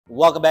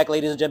Welcome back,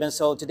 ladies and gentlemen.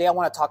 So today I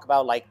want to talk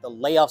about like the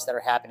layoffs that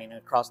are happening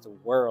across the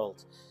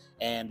world.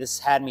 And this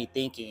had me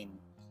thinking,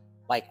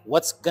 like,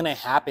 what's going to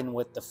happen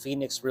with the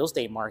Phoenix real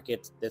estate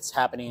market that's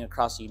happening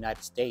across the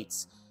United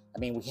States? I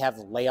mean, we have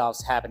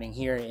layoffs happening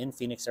here in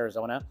Phoenix,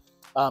 Arizona.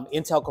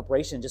 Intel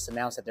Corporation just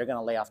announced that they're going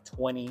to lay off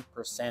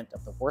 20%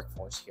 of the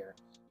workforce here.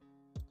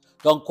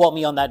 Don't quote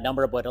me on that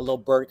number, but a little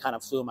bird kind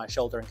of flew on my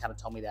shoulder and kind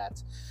of told me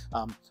that.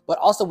 But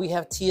also we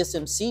have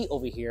TSMC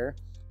over here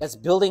that's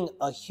building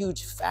a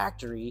huge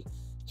factory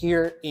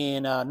here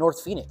in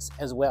North Phoenix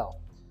as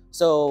well.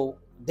 So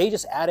they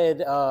just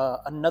added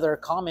another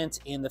comment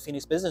in the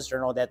Phoenix Business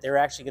Journal that they're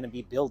actually going to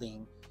be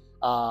building,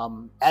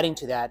 adding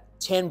to that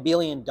 $10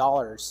 billion,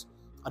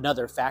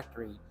 another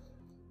factory.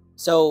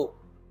 So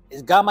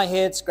it got my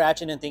head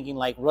scratching and thinking,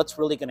 like, what's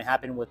really going to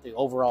happen with the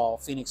overall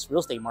Phoenix real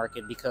estate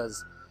market?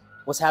 Because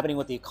what's happening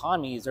with the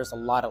economy is there's a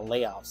lot of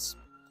layoffs.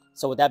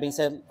 So with that being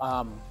said,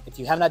 if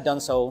you have not done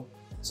so,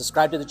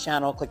 subscribe to the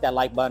channel, click that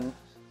like button,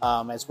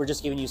 as we're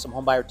just giving you some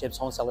home buyer tips,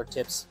 home seller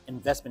tips,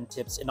 investment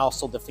tips, and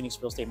also the Phoenix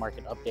real estate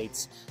market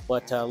updates.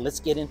 But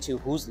let's get into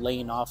who's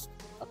laying off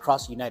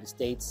across the United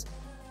States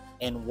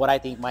and what I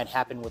think might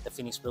happen with the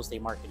Phoenix real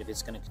estate market, if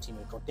it's going to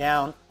continue to go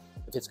down,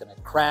 if it's going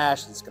to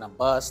crash, if it's going to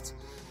bust.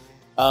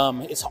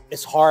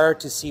 It's hard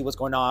to see what's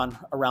going on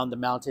around the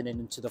mountain and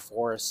into the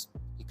forest,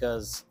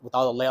 because with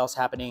all the layoffs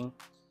happening,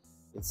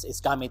 it's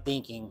got me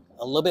thinking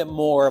a little bit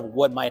more of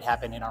what might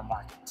happen in our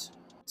market.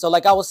 So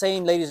like I was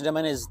saying, ladies and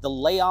gentlemen, is the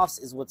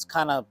layoffs is what's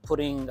kind of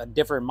putting a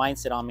different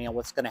mindset on me on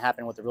what's going to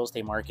happen with the real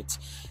estate markets.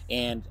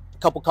 And a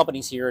couple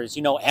companies here is,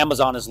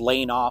 Amazon is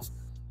laying off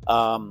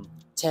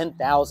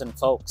 10,000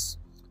 folks.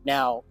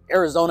 Now,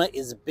 Arizona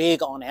is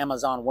big on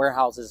Amazon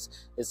warehouses.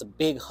 It's a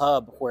big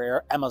hub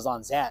where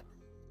Amazon's at.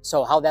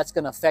 So how that's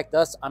going to affect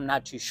us, I'm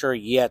not too sure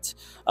yet.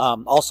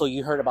 Also,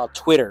 you heard about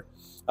Twitter.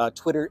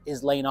 Twitter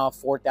is laying off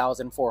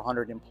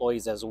 4,400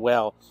 employees as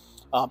well.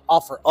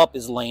 OfferUp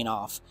is laying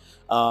off.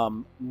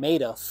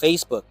 Meta,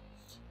 Facebook,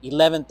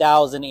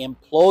 11,000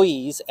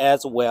 employees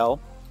as well.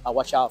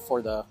 Watch out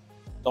for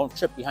don't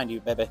trip behind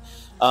you, baby.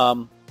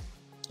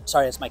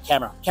 Sorry, that's my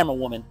camera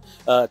woman.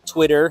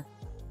 Twitter,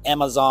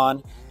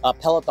 Amazon,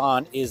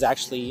 Peloton is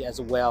actually as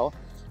well.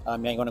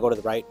 I'm going to go to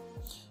the right.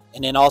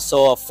 And then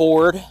also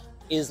Ford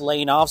is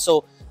laying off.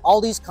 So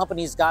all these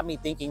companies got me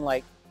thinking,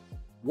 like,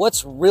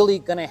 what's really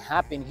going to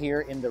happen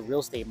here in the real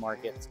estate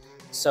market?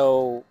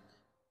 So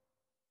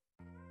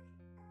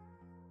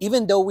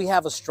even though we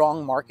have a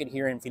strong market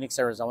here in Phoenix,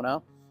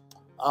 Arizona,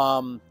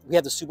 we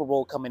have the Super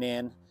Bowl coming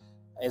in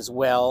as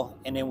well.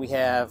 And then we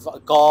have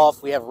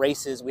golf, we have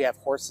races, we have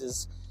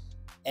horses,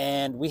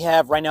 and we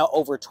have right now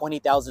over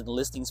 20,000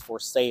 listings for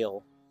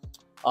sale.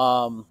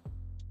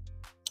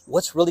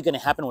 What's really going to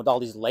happen with all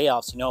these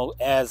layoffs,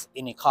 as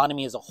an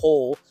economy as a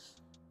whole?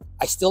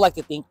 I still like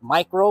to think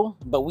micro,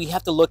 but we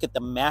have to look at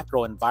the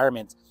macro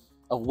environment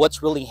of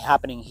what's really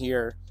happening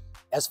here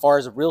as far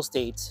as real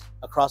estate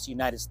across the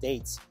United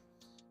States.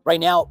 Right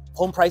now,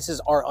 home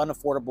prices are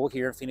unaffordable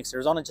here in Phoenix,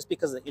 Arizona, just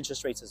because of the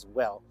interest rates as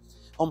well.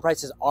 Home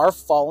prices are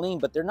falling,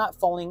 but they're not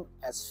falling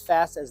as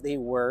fast as they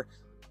were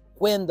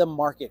when the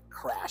market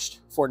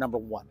crashed, for number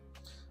one.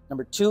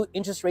 Number two,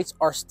 interest rates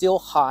are still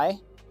high,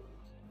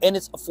 and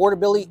its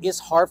affordability is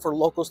hard for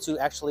locals to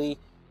actually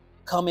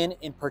come in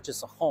and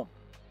purchase a home.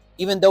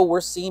 Even though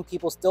we're seeing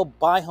people still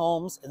buy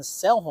homes and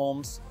sell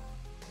homes,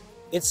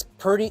 it's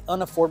pretty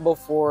unaffordable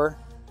for,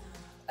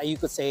 you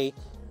could say,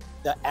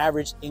 the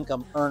average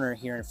income earner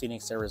here in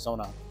Phoenix,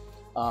 Arizona.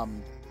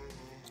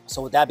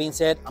 So with that being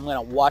said, I'm going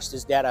to watch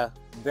this data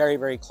very,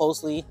 very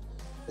closely,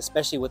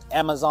 especially with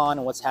Amazon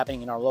and what's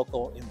happening in our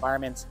local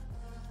environment.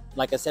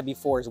 Like I said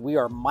before, is we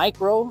are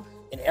micro,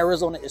 and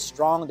Arizona is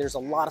strong. There's a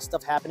lot of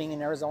stuff happening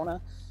in Arizona,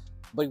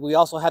 but we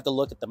also have to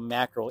look at the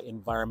macro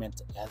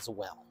environment as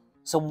well.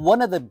 So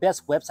one of the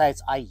best websites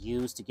I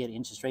use to get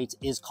interest rates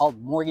is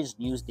called Mortgage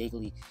News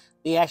Daily.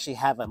 They actually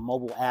have a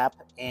mobile app,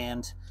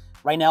 and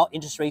right now,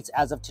 interest rates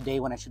as of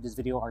today, when I shoot this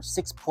video, are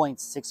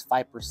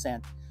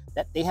 6.65%.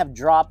 That they have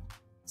dropped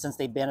since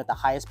they've been at the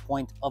highest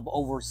point of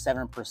over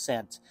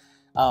 7%.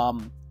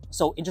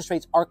 So interest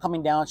rates are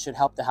coming down, should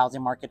help the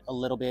housing market a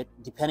little bit,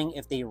 depending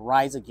if they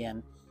rise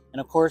again. And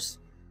of course,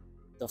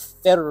 the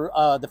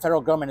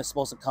federal government is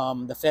supposed to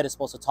come. The Fed is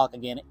supposed to talk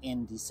again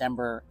in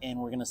December, and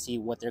we're going to see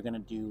what they're going to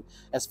do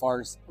as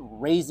far as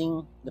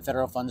raising the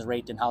federal funds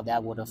rate and how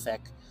that would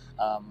affect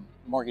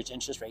mortgage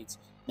interest rates.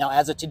 Now,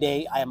 as of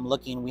today, I am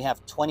looking, we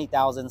have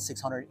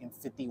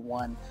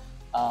 20,651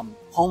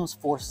 homes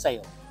for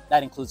sale.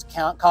 That includes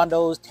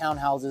condos,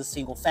 townhouses,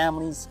 single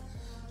families,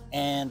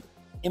 and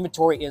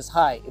inventory is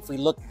high. If we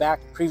look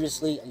back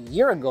previously a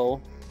year ago,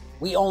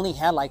 we only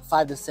had like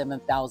 5,000 to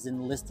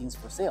 7,000 listings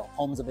for sale,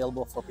 homes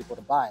available for people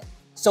to buy.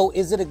 So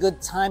is it a good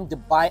time to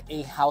buy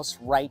a house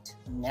right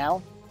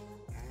now?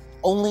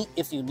 Only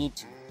if you need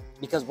to,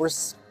 because we're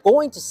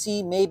going to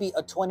see maybe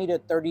a 20 to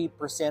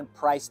 30%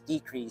 price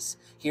decrease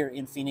here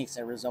in Phoenix,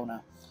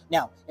 Arizona.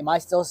 Now, am I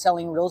still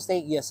selling real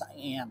estate? Yes, I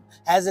am.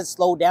 Has it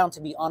slowed down,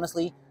 to be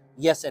honestly?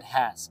 Yes, it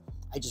has.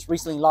 I just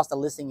recently lost a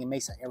listing in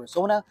Mesa,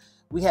 Arizona,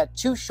 We had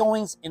 2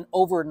 showings in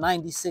over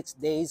 96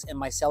 days, and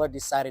my seller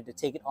decided to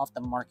take it off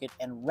the market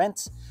and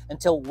rent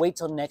wait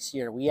till next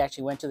year. We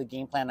actually went to the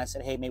game plan. I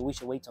said, hey, maybe we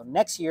should wait till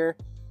next year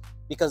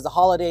because the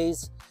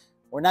holidays,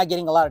 we're not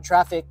getting a lot of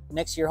traffic.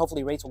 Next year,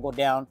 hopefully rates will go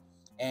down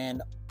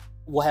and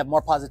we'll have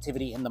more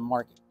positivity in the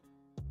market.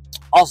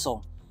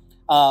 Also,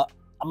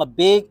 I'm a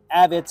big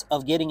avid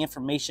of getting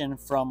information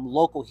from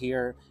local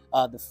here.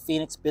 The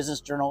Phoenix Business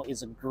Journal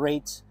is a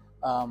great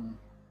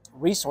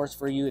resource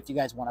for you if you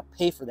guys want to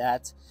pay for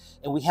that.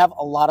 And we have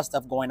a lot of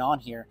stuff going on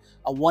here.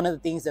 One of the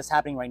things that's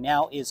happening right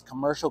now is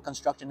commercial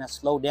construction has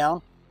slowed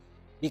down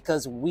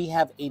because we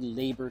have a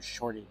labor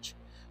shortage.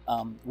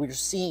 We're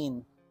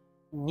seeing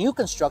new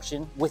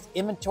construction with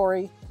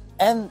inventory,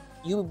 and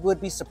you would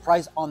be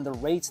surprised on the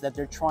rates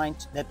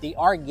that they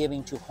are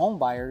giving to home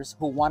buyers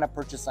who want to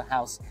purchase a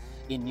house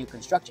in new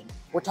construction.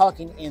 We're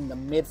talking in the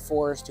mid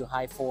 4s to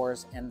high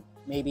 4s and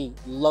maybe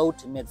low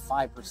to mid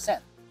 5%.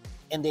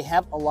 And they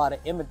have a lot of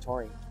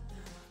inventory.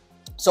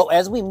 So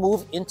as we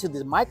move into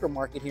the micro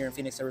market here in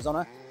Phoenix,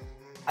 Arizona,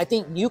 I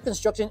think new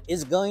construction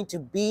is going to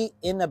be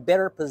in a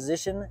better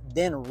position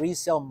than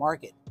resale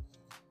market.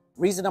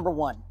 Reason number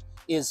 1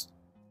 is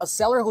a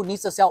seller who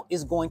needs to sell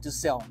is going to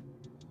sell.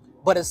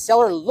 But a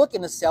seller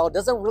looking to sell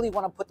doesn't really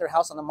want to put their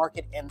house on the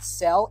market and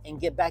sell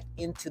and get back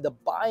into the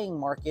buying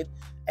market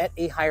at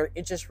a higher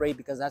interest rate,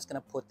 because that's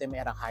going to put them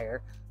at a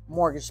higher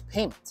mortgage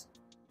payment.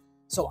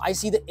 So I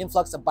see the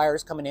influx of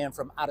buyers coming in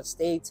from out of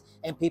state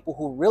and people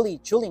who really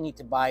truly need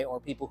to buy, or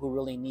people who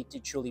really need to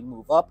truly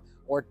move up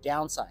or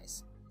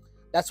downsize.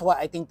 That's why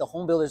I think the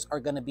home builders are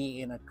going to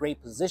be in a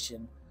great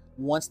position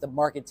once the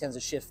market tends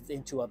to shift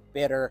into a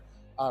better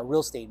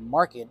real estate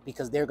market,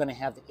 because they're going to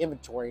have the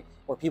inventory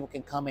where people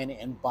can come in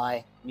and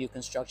buy new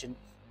construction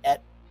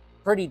at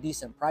pretty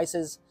decent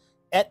prices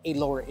at a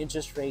lower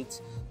interest rate,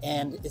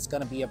 and it's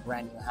going to be a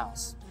brand new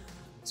house.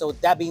 So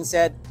with that being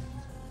said,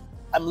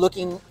 I'm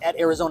looking at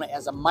Arizona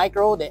as a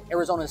micro, that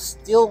Arizona is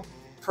still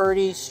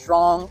pretty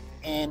strong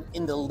and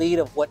in the lead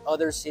of what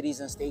other cities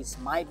and states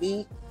might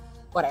be.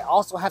 But I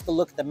also have to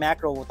look at the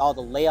macro with all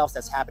the layoffs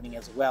that's happening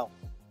as well.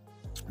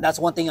 That's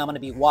one thing I'm going to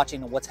be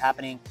watching, what's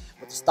happening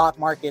with the stock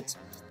market.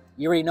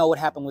 You already know what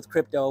happened with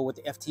crypto, with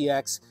the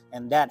FTX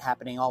and that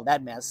happening, all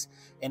that mess.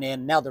 And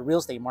then now the real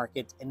estate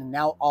market, and then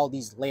now all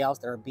these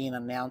layoffs that are being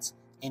announced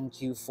in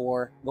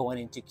Q4 going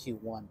into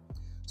Q1.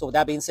 So with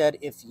that being said,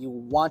 if you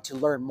want to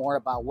learn more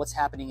about what's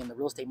happening in the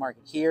real estate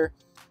market here,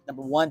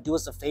 number 1, do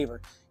us a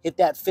favor. Hit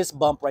that fist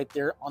bump right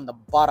there on the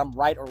bottom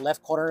right or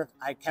left corner.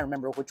 I can't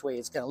remember which way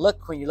it's going to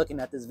look when you're looking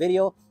at this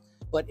video.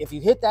 But if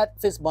you hit that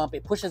fist bump,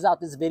 it pushes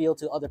out this video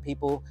to other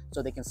people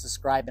so they can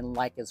subscribe and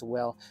like as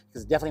well,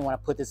 because definitely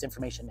want to put this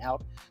information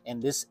out. And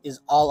this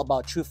is all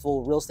about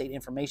truthful real estate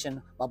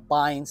information, about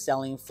buying,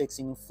 selling,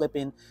 fixing,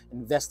 flipping,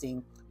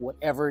 investing,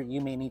 whatever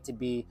you may need to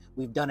be.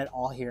 We've done it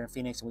all here in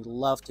Phoenix, and we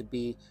love to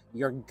be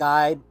your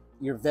guide,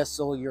 your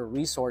vessel, your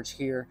resource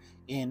here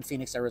in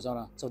Phoenix,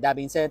 Arizona. So that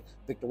being said,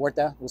 Victor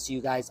Huerta, we'll see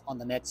you guys on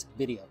the next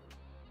video.